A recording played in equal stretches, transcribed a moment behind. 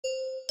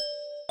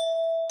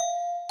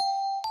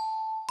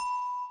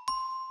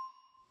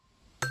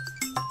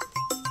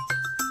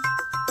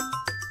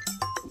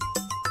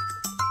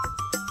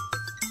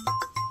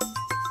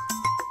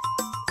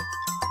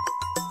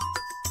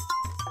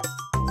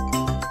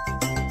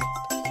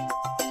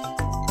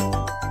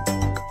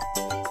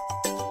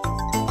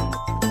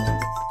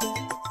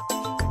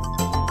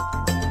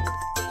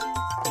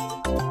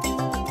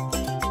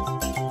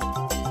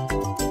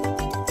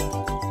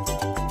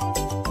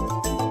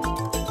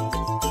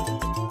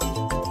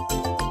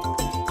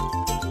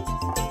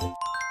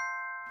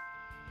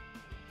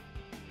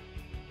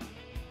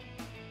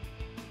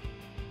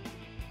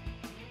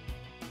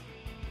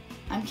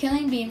I'm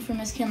Killian Bean from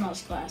Miss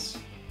Kinlow's class.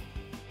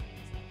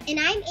 And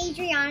I'm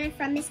Adriana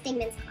from Miss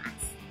Dingman's class.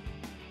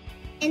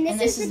 And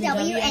this is the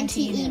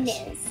WNTE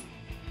News.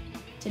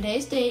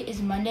 Today's date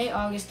is Monday,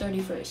 August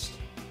 31st.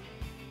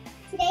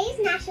 Today is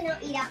National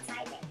Eat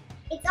Outside Day.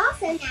 It's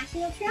also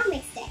National Trail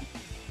Mix Day.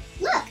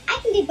 Look, I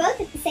can do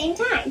both at the same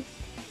time.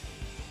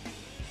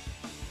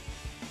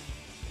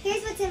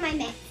 Here's what's in my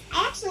mix.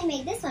 I actually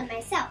made this one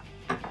myself.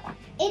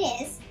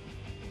 It is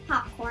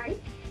popcorn,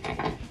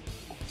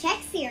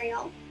 Chex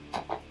cereal,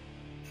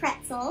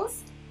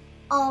 pretzels,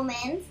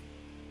 almonds,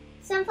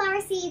 sunflower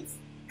seeds,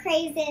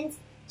 craisins,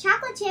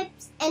 chocolate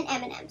chips, and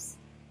M&Ms.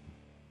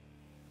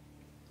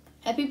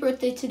 Happy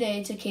birthday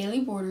today to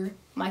Kaylee Border,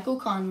 Michael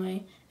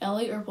Conway,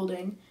 Ellie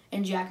Erpelding,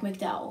 and Jack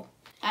McDowell.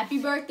 Happy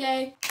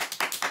birthday!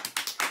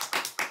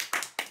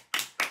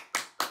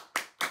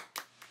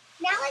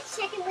 Now let's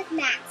check in with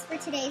Max for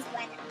today's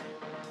weather.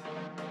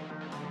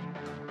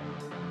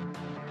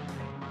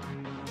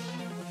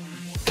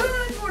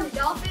 Good morning,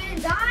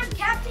 Dolphins. I'm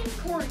Captain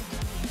Quarantine.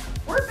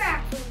 We're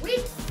back for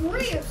week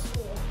 3 of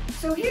school,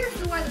 so here's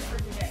the weather for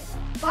today.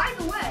 By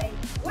the way,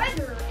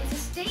 weather is a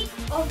state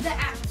of the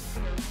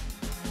atmosphere.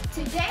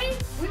 Today,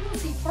 we will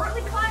see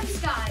partly cloudy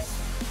skies.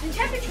 The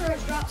temperature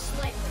has dropped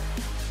slightly.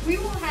 We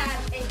will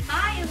have a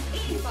high of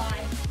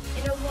 85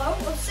 and a low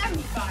of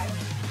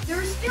 75.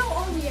 There is still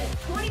only a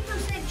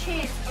 20%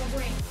 chance of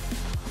rain.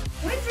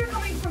 Winds are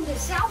coming from the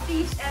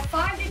southeast at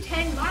 5 to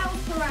 10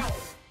 miles per hour.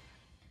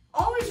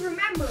 Always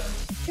remember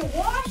to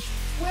wash,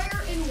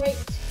 wear, and wait.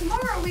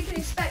 Tomorrow we can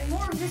expect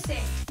more of the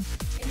same.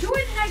 Enjoy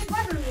the nice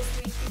weather this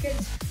week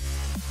because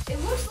it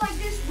looks like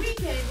this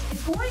weekend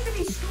is going to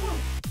be stormy.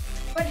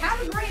 But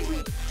have a great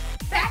week.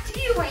 Back to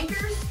you,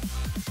 anchors.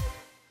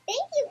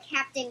 Thank you,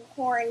 Captain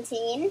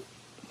Quarantine.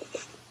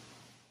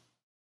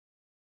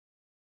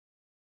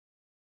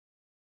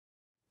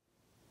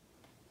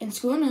 In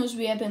school news,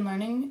 we have been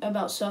learning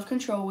about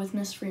self-control with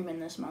Miss Freeman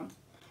this month.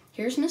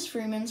 Here's Miss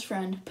Freeman's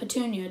friend,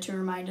 Petunia, to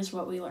remind us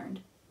what we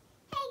learned.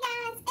 Hey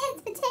guys,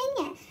 it's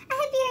Petunia. I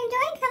hope you're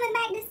enjoying coming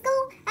back to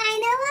school. I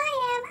know I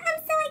am. I'm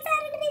so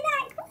excited to be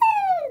back.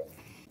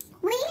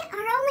 Woo! We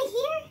are only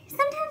here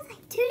sometimes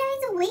like 2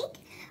 days a week,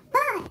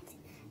 but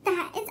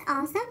that is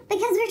awesome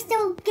because we're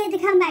still getting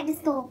to come back to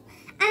school.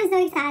 I'm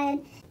so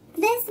excited.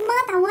 This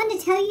month I wanted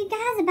to tell you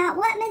guys about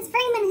what Miss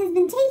Freeman has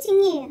been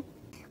teaching you.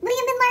 We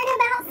have been learning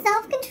about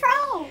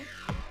self-control.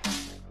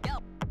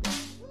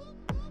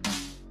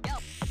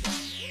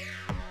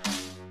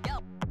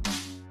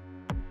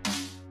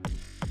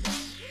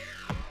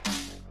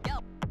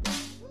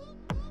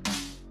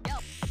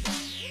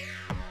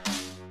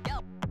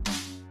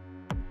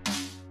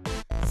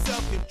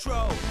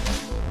 Self-control,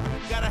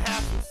 gotta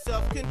have some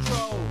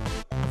self-control.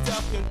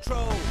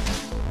 Self-control,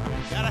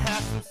 gotta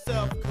have some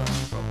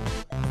self-control.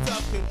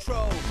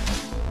 Self-control,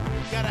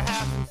 gotta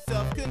have some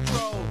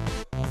self-control.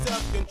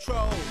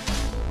 Self-control,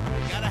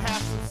 gotta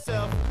have some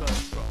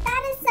self-control.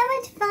 That is so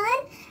much fun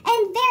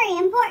and very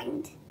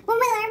important. When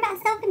we learn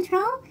about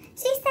self-control,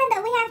 she said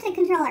that we have to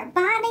control our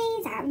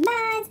bodies, our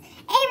minds,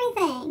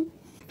 everything.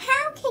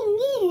 How can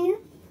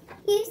you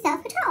use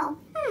self-control?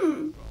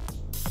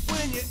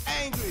 When you're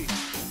angry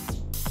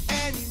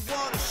and you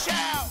wanna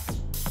shout,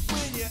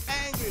 when you're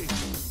angry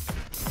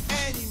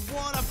and you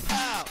wanna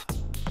pout,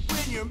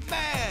 when you're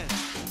mad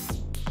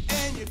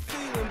and you're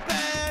feeling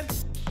bad,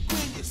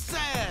 when you're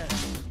sad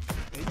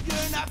and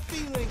you're not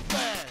feeling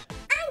bad.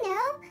 I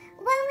know,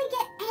 when we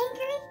get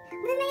angry,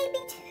 we may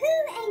be too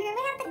angry.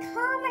 We have to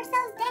calm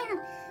ourselves down.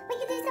 We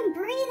can do some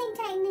breathing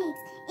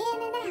techniques, in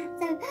and out.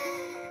 So,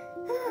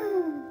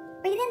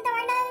 breathe in through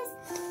our nose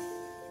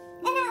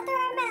and out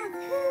through our mouth.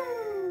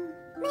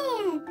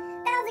 Man,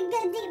 that was a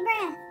good deep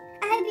breath.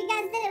 I hope you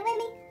guys did it with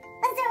me.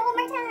 Let's do it one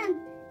more time.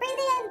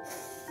 Breathe in,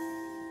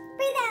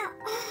 breathe out.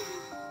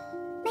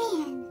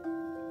 Man,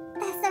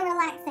 that's so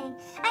relaxing.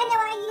 I know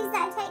I use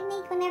that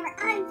technique whenever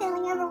I'm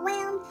feeling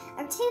overwhelmed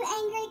or too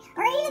angry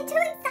or even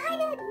too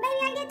excited. Maybe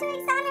I get too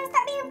excited and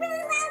start being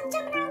really loud and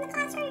jumping around the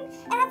classroom.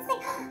 And I have to say,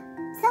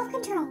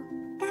 self-control.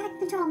 Gotta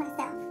control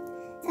myself.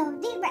 So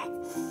deep breath.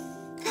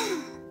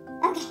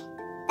 Okay,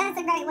 that's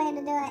a great way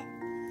to do it.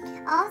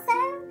 Also,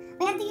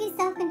 we have to use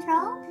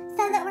self-control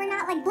so that we're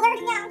not like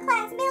blurting out in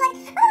class and being like,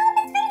 oh,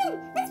 Miss Freeman,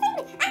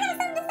 I got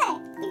something to say.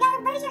 You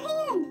gotta raise your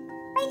hand.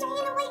 Raise your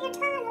hand and wait your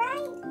turn,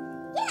 right?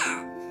 Yeah.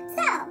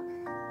 So,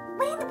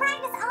 we have to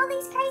practice all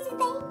these crazy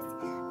things,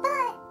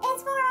 but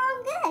it's for our own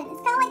good.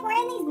 It's kind of like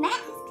wearing these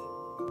masks.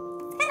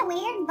 It's kind of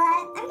weird,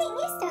 but I'm getting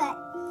used to it.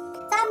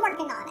 So I'm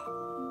working on it.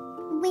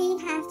 We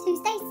have to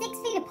stay 6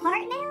 feet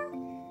apart now.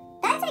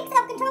 That takes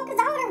self-control because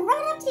I want to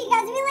run up to you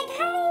guys and be like,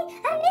 hey,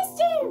 I missed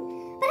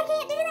you. But I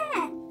can't do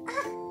that.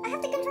 I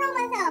have to control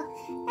myself.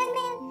 And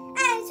then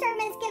I'm sure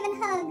miss giving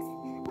hugs.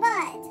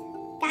 But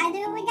gotta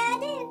do what we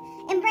gotta do.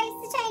 Embrace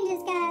the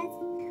changes, guys.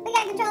 We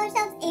gotta control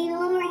ourselves even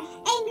when we're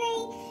angry,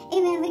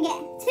 even if we get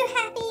too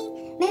happy,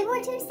 maybe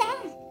we're too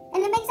sad.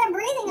 And it makes our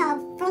breathing all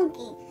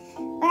funky.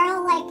 We're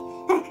all like,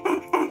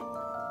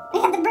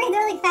 we have to breathe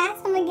really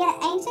fast when we get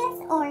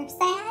anxious or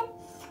sad.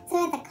 So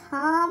we have to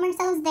calm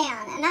ourselves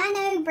down. And I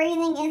know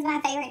breathing is my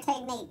favorite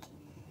technique.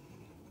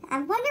 I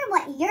wonder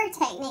what your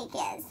technique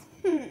is.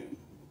 Hopefully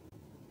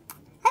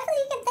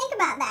you can think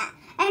about that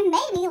and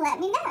maybe let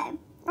me know.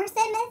 Or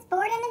send Miss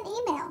Borden an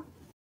email.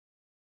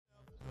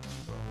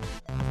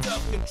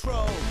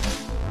 Self-control.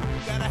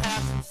 Gotta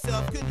have some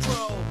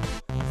self-control.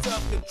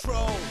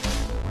 Self-control.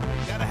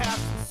 Gotta have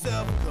some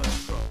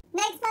self-control.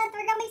 Next month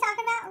we're going to be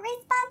talking about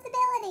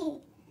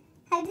responsibility.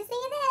 Hope to see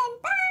you then.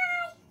 Bye!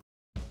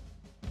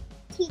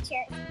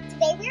 Teachers,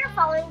 today we are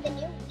following the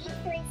new Week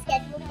 3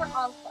 schedule for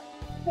Encore.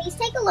 Please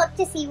take a look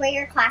to see where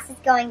your class is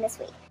going this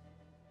week.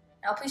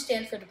 Now please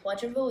stand for the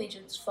Pledge of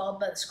Allegiance, followed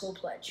by the school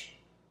pledge.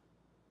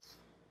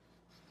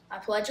 I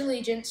pledge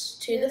allegiance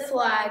to the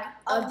flag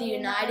of the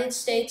United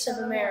States of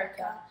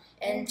America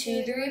and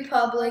to the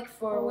republic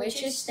for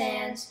which it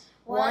stands,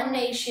 one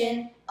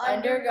nation,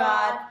 under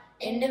God,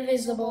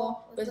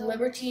 indivisible, with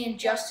liberty and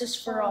justice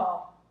for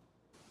all.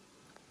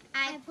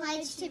 I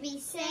pledge to be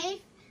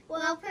safe,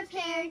 well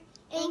prepared,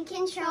 in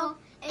control,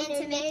 and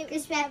to make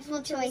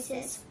respectful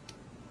choices.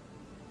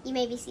 You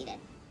may be seated.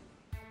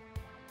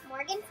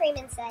 Morgan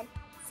Freeman said,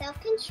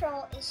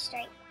 "Self-control is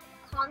strength.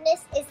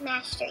 Calmness is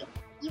mastery."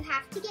 You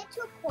have to get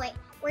to a point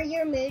where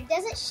your mood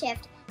doesn't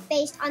shift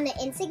based on the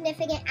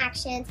insignificant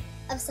actions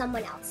of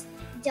someone else.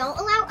 Don't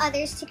allow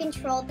others to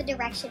control the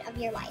direction of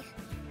your life.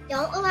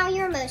 Don't allow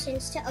your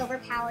emotions to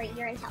overpower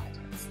your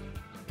intelligence.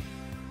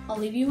 I'll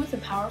leave you with a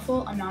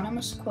powerful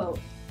anonymous quote.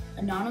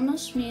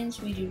 Anonymous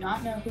means we do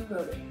not know who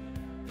wrote it.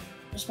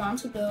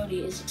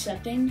 Responsibility is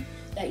accepting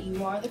that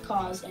you are the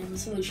cause and the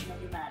solution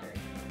of the matter.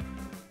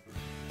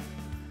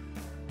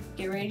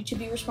 Get ready to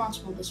be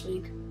responsible this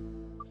week.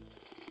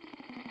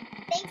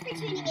 Thanks for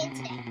tuning in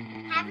today.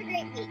 Have a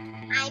great week.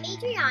 I'm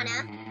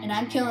Adriana. And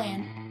I'm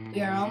Killian.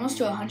 We are almost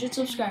to 100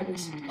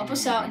 subscribers. Help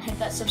us out and hit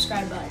that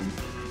subscribe button.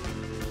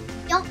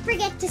 Don't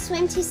forget to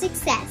swim to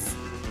success.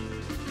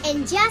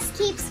 And just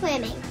keep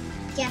swimming.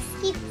 Just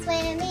keep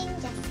swimming.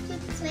 Just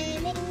keep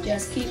swimming.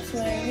 Just keep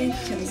swimming.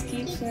 Just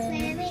keep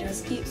swimming.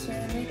 Just keep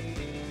swimming.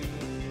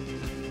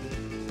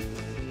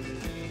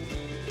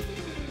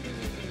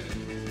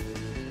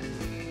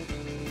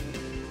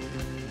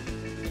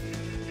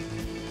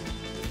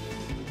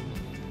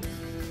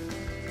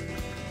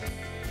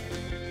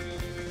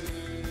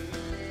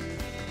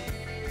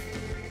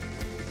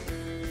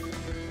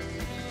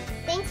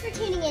 Thanks for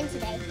tuning in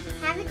today.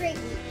 Have a great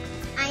week.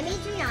 I'm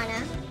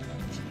Adriana.